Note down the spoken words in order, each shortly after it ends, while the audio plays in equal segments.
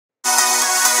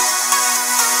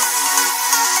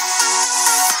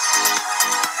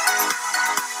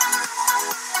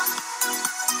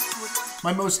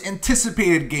My most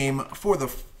anticipated game for the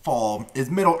fall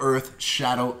is Middle-earth: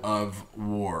 Shadow of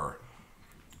War,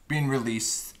 being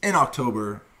released in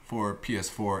October for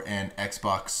PS4 and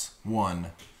Xbox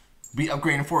One. Be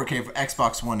upgrading 4K for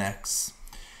Xbox One X.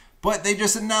 But they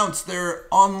just announced their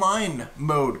online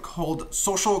mode called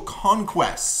Social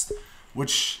Conquest,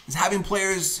 which is having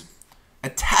players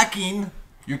attacking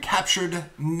your captured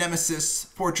nemesis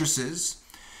fortresses,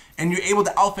 and you're able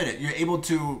to outfit it. You're able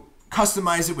to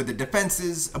customize it with the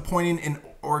defenses, appointing an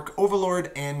orc overlord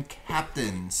and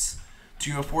captains to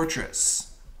your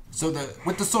fortress. So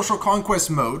with the Social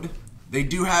Conquest mode, they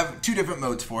do have two different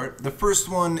modes for it. The first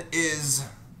one is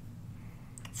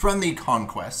Friendly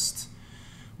Conquest,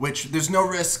 which there's no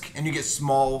risk and you get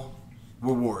small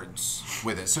rewards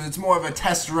with it. So it's more of a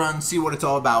test run, see what it's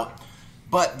all about.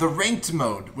 But the ranked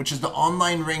mode, which is the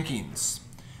online rankings,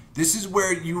 this is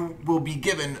where you will be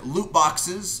given loot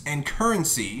boxes and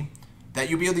currency that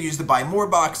you'll be able to use to buy more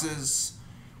boxes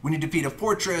when you defeat a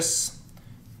fortress.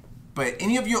 But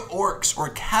any of your orcs or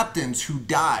captains who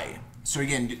die, so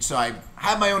again, I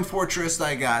have my own fortress that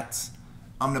I got.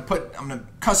 I'm gonna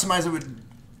customize it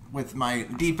with my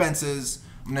defenses.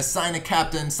 I'm gonna assign a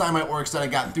captain, assign my orcs that I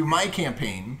got through my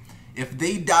campaign. If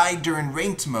they die during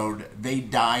ranked mode, they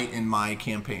die in my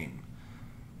campaign.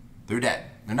 They're dead.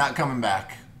 They're not coming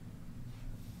back.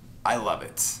 I love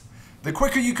it. The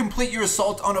quicker you complete your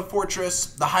assault on a fortress,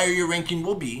 the higher your ranking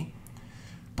will be.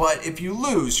 But if you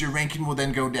lose, your ranking will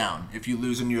then go down if you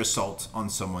lose in your assault on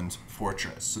someone's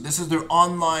fortress. So this is their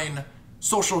online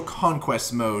Social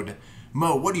Conquest mode.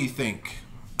 Mo, what do you think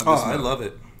of this mode? I love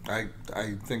it.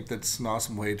 I think that's an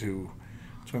awesome way to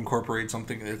incorporate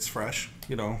something that's fresh.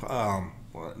 You know,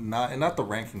 not the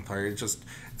ranking part. It's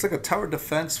like a tower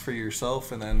defense for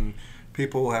yourself, and then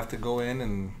people have to go in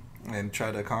and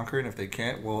try to conquer it. And if they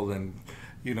can't, well then,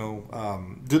 you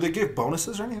know, do they give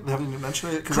bonuses or anything? Haven't you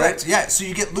mentioned it? Correct. Yeah. So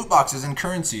you get loot boxes and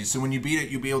currencies. So when you beat it,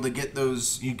 you'll be able to get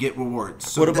those. You get rewards.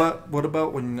 So what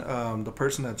about when the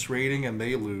person that's raiding and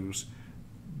they lose?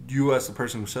 You, as the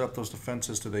person who set up those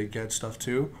defenses, do they get stuff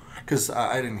too? Because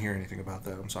I didn't hear anything about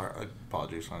that. I'm sorry.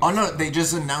 Apologies. Oh no, they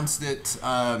just announced it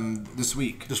this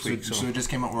week. This week, so it just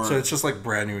came out. So it's just like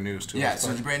brand new news too. Yeah,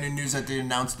 so it's brand new news that they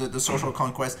announced the Social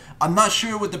Conquest. I'm not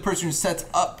sure what the person who sets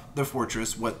up the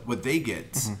fortress what they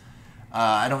get. Mm-hmm.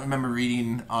 I don't remember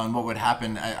reading on what would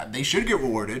happen. They should get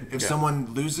rewarded if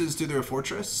someone loses to their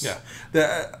fortress. Yeah,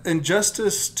 the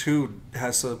Injustice 2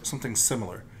 has something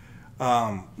similar.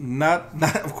 Not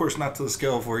of course not to the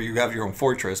scale of where you have your own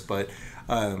fortress, but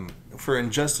for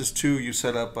Injustice 2 you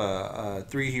set up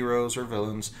 3 heroes or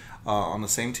villains on the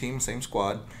same team, same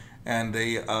squad, and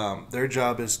they their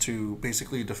job is to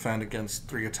basically defend against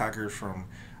 3 attackers from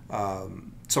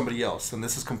somebody else, and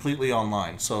this is completely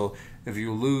online. So if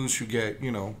you lose, you get,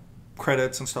 you know,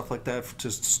 credits and stuff like that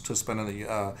to spend in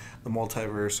the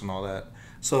multiverse and all that.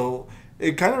 So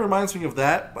it kind of reminds me of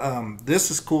that.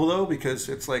 This is cool though, because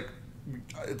it's like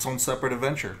its own separate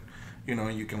adventure. You know,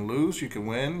 you can lose, you can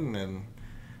win,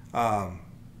 and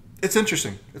it's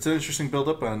interesting. It's an interesting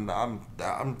build-up, and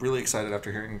I'm really excited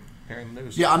after hearing the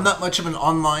news. Yeah, I'm not much of an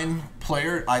online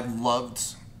player. I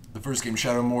loved the first game,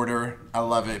 Shadow Mortar. I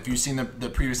love it. If you've seen the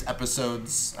previous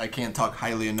episodes, I can't talk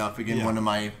highly enough. Again, one of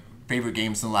my favorite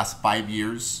games in the last 5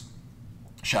 years,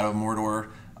 Shadow Mortar.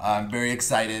 I'm very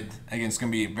excited. Again, it's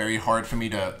going to be very hard for me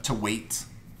to wait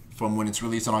from when it's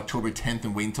released on October 10th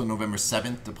and wait until November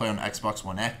 7th to play on Xbox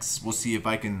One X. We'll see if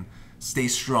I can stay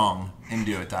strong and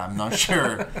do it. I'm not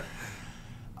sure.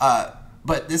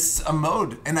 But this is a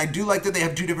mode, and I do like that they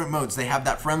have 2 different modes. They have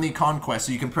that Friendly Conquest,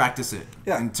 so you can practice it.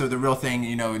 Yeah. And so the real thing,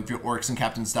 you know, if your orcs and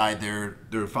captains die,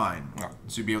 they're fine. Yeah.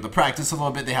 So you'll be able to practice a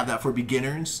little bit. They have that for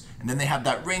beginners, and then they have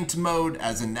that ranked mode,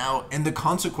 as in now, and the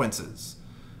consequences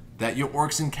that your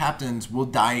orcs and captains will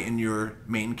die in your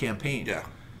main campaign. Yeah.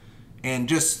 And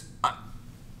just,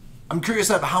 I'm curious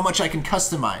about how much I can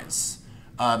customize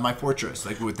my fortress,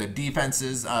 like with the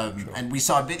defenses. Sure. And we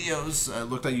saw videos,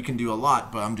 looked like you can do a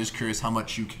lot, but I'm just curious how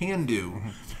much you can do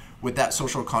with that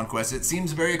Social Conquest. It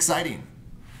seems very exciting.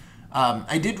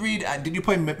 I did read, did you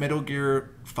play Metal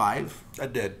Gear 5? I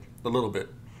did, a little bit.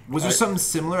 Was there something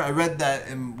similar? I read that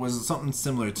and was something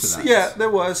similar to that. Yeah, there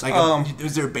was. Like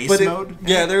was there a base mode?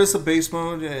 Yeah, there was a base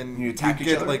mode, and you attack each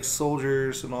get other? like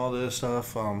soldiers and all this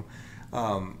stuff.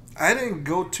 I didn't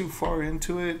go too far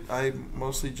into it. I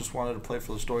mostly just wanted to play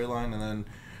for the storyline, and then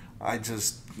I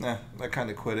kind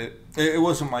of quit it. It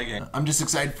wasn't my game. I'm just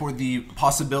excited for the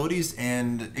possibilities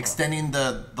and extending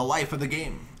the life of the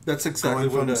game. That's exactly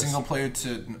going what it from is. single player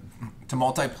to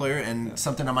multiplayer, and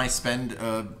something I might spend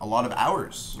a lot of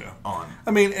hours on.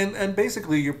 I mean, and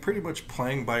basically you're pretty much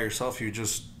playing by yourself. You're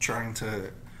just trying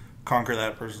to conquer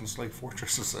that person's like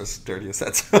fortress. Is as dirty as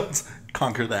that sounds.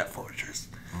 Conquer that fortress.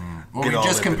 Well, we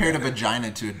just compared a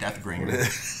vagina to a Deathbringer.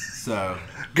 So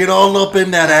get all up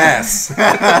in that ass.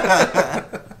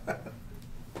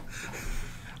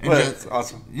 It's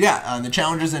awesome. Yeah, the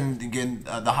challenges, and again,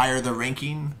 the higher the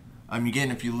ranking,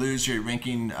 again, if you lose, your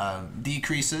ranking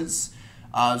decreases.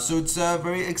 So it's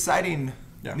very exciting.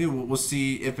 Yeah. New. We'll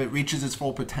see if it reaches its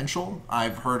full potential.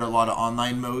 I've heard a lot of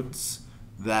online modes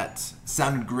that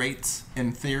sounded great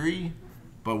in theory,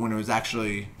 but when it was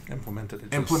actually implemented,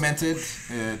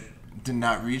 it did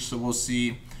not reach. So we'll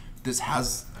see if this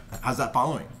has that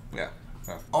following. Yeah.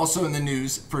 Also in the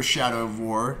news for Shadow of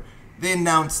War, they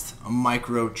announced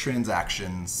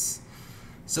microtransactions.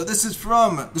 So this is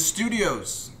from the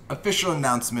studio's official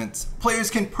announcement.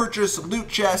 Players can purchase loot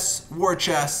chests, war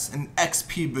chests, and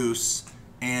XP boosts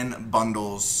and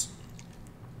bundles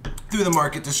through the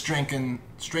market to strengthen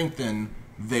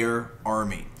their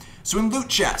army. So in loot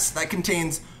chests, that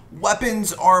contains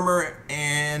weapons, armor,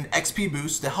 and XP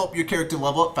boosts to help your character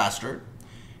level up faster.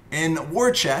 In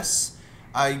war chests,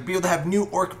 you'll be able to have new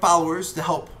orc followers to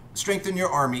help strengthen your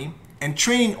army, and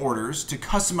training orders to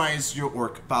customize your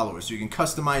orc followers. So you can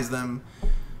customize them,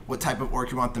 what type of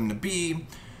orc you want them to be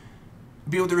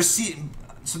able to receive,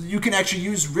 so that you can actually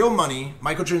use real money,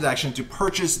 microtransaction, to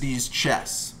purchase these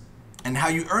chests. And how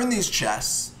you earn these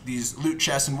chests, these loot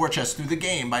chests and war chests through the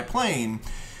game by playing,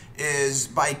 is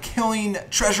by killing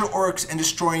treasure orcs and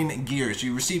destroying gear. So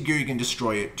you receive gear, you can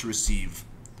destroy it to receive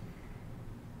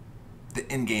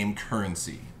the in-game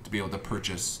currency to be able to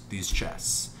purchase these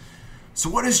chests. So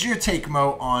what is your take,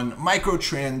 Mo, on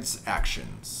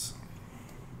microtransactions?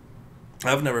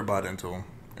 I've never bought into them.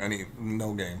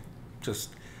 No game.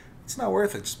 Just, it's not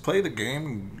worth it. Just play the game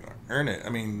and earn it. I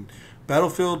mean,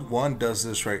 Battlefield 1 does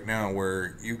this right now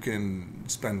where you can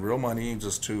spend real money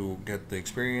just to get the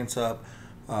experience up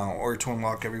or to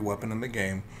unlock every weapon in the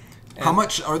game. And how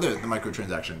much are the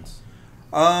microtransactions?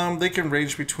 They can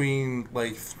range between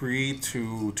like $3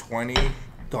 to $20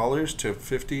 to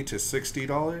 $50 to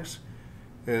 $60.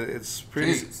 It's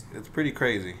pretty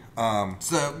crazy.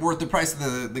 It's worth the price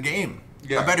of the game.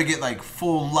 Yeah. I better get like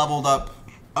full leveled up,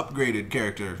 upgraded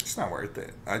character. It's not worth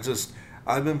it.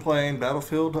 I've been playing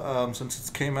Battlefield since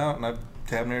it came out, and I've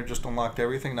damn near just unlocked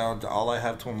everything. Now all I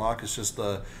have to unlock is just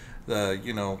the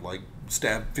like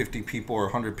stab 50 people or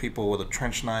 100 people with a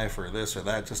trench knife or this or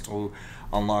that just to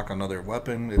unlock another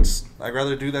weapon. I'd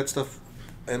rather do that stuff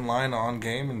in line on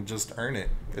game and just earn it.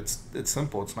 It's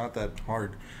simple. It's not that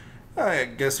hard. I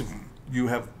guess if you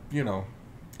have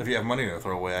money to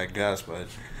throw away, I guess, but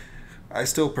I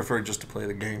still prefer just to play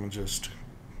the game and just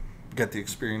get the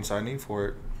experience I need for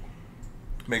it.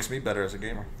 Makes me better as a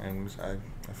gamer, and I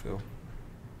feel.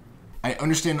 I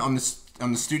understand on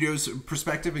the studio's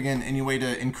perspective, again, any way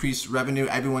to increase revenue,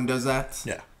 everyone does that.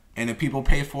 Yeah. And if people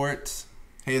pay for it,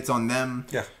 hey, it's on them.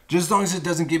 Yeah. Just as long as it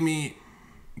doesn't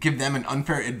give them an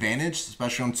unfair advantage,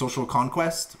 especially on Social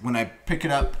Conquest. When I pick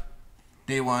it up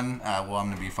day one, well, I'm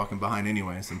going to be fucking behind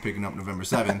anyway, so I'm picking up November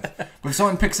 7th. But if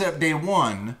someone picks it up day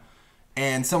one,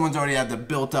 and someone's already had the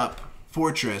built-up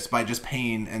fortress by just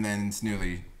paying, and then it's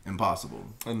nearly impossible.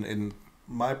 And in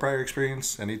my prior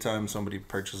experience, anytime somebody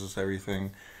purchases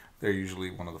everything, they're usually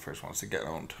one of the first ones to get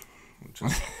owned.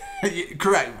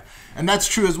 Correct. And that's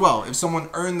true as well. If someone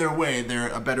earned their way, they're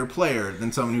a better player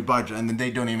than someone who budget, and then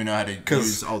they don't even know how to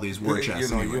use all these war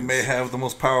chests. You may have the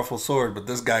most powerful sword, but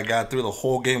this guy got through the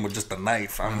whole game with just a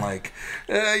knife. I'm like,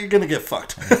 you're gonna get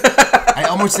fucked. I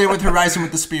almost say with Horizon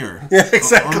with the spear. Yeah,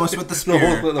 exactly. Almost with the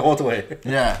spear. The whole way.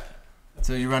 Yeah.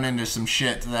 So you run into some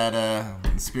shit that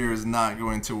the spear is not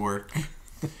going to work.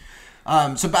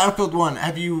 So Battlefield 1,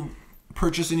 have you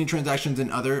purchased any transactions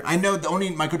in other? I know the only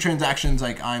microtransactions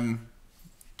like I'm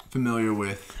familiar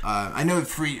with. I know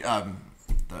free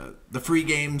the free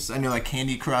games. I know like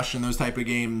Candy Crush and those type of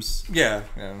games. Yeah.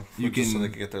 You can, so they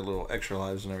can get their little extra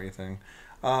lives and everything.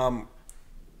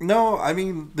 No, I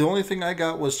mean the only thing I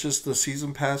got was just the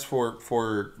season pass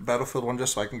for Battlefield 1,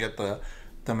 just so I can get the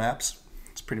maps.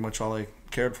 It's pretty much all I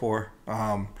cared for.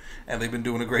 And they've been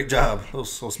doing a great job.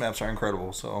 Those maps are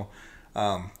incredible. So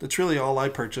that's really all I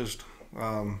purchased.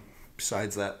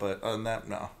 Besides that, but other than that,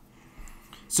 no.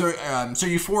 So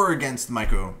you for or against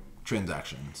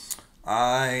microtransactions?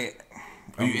 Are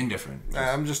you indifferent?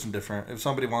 I'm just indifferent. If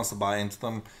somebody wants to buy into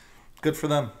them, good for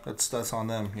them. That's on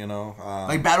them, you know.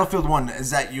 Like Battlefield 1,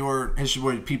 is that your issue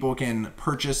where people can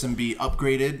purchase and be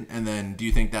upgraded, and then do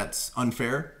you think that's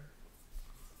unfair?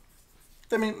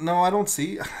 I mean, no, I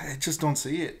just don't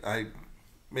see it.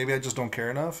 Maybe I just don't care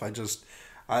enough.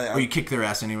 Or you kick their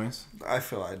ass anyways? I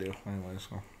feel I do anyway,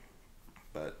 so.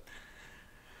 But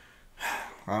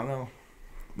I don't know.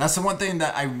 That's the one thing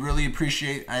that I really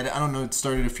appreciate. I don't know, it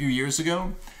started a few years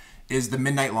ago, is the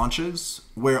midnight launches,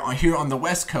 where here on the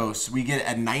West Coast, we get it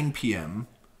at 9 p.m.,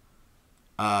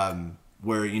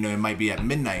 where, you know, it might be at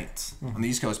midnight on the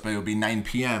East Coast, but it'll be 9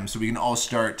 p.m., so we can all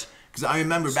start. Because I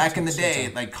remember back in the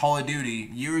day, like Call of Duty,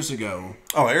 years ago.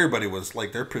 Oh, everybody was,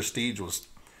 like, their prestige was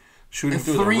shooting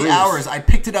through the roof. 3 hours. I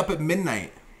picked it up at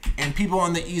midnight. And people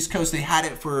on the East Coast, they had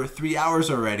it for 3 hours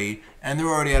already, and they were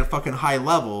already at a fucking high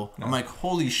level. I'm like,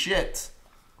 holy shit.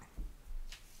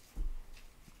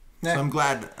 Yeah. So I'm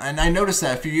glad. And I noticed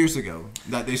that a few years ago,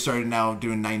 that they started now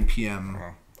doing 9 p.m.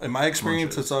 In my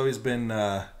experience, it's always been,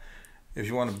 if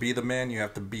you want to be the man, you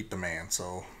have to beat the man,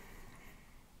 so...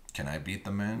 Can I beat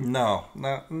the man? No,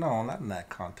 not in that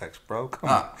context, bro. Come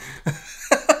on.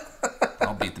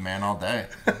 I'll beat the man all day.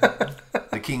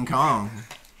 The King Kong.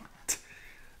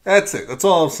 That's it. That's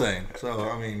all I'm saying. So,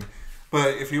 I mean,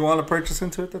 but if you want to purchase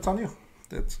into it, that's on you.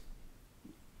 That's...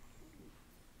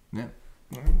 Yeah.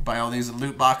 Buy all these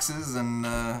loot boxes and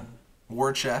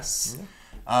war chests.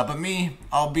 Yeah. But me,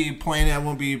 I'll be playing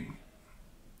it.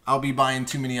 I'll be buying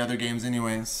too many other games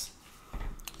anyways.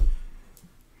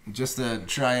 Just to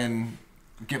try and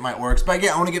get my orcs. But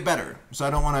yeah, I want to get better. So I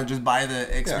don't want to just buy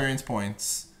the experience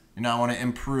points. You know, I want to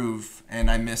improve, and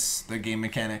I miss the game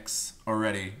mechanics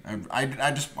already. I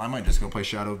might just go play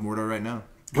Shadow of Mordor right now.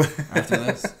 After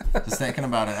this, just thinking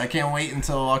about it. I can't wait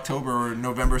until October or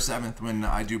November 7th when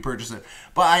I do purchase it.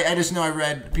 But I just know I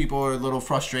read people are a little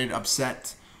frustrated,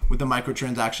 upset with the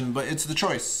microtransactions, but it's the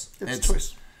choice. It's the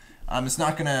choice. It's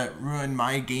not gonna ruin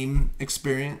my game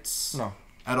experience. No.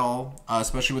 At all,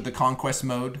 especially with the Conquest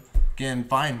Mode. Again,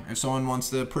 fine. If someone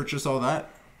wants to purchase all that,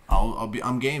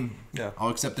 I'm game. Yeah. I'll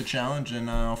accept the challenge and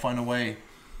I'll find a way.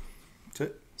 That's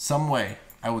it. Some way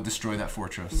I will destroy that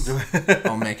fortress.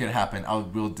 I'll make it happen. I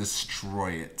will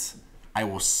destroy it. I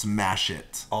will smash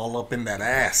it. All up in that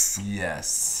ass.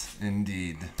 Yes,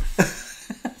 indeed.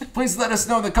 Please let us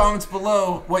know in the comments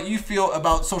below what you feel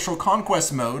about Social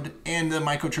Conquest Mode and the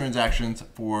microtransactions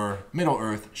for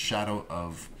Middle-earth Shadow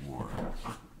of War.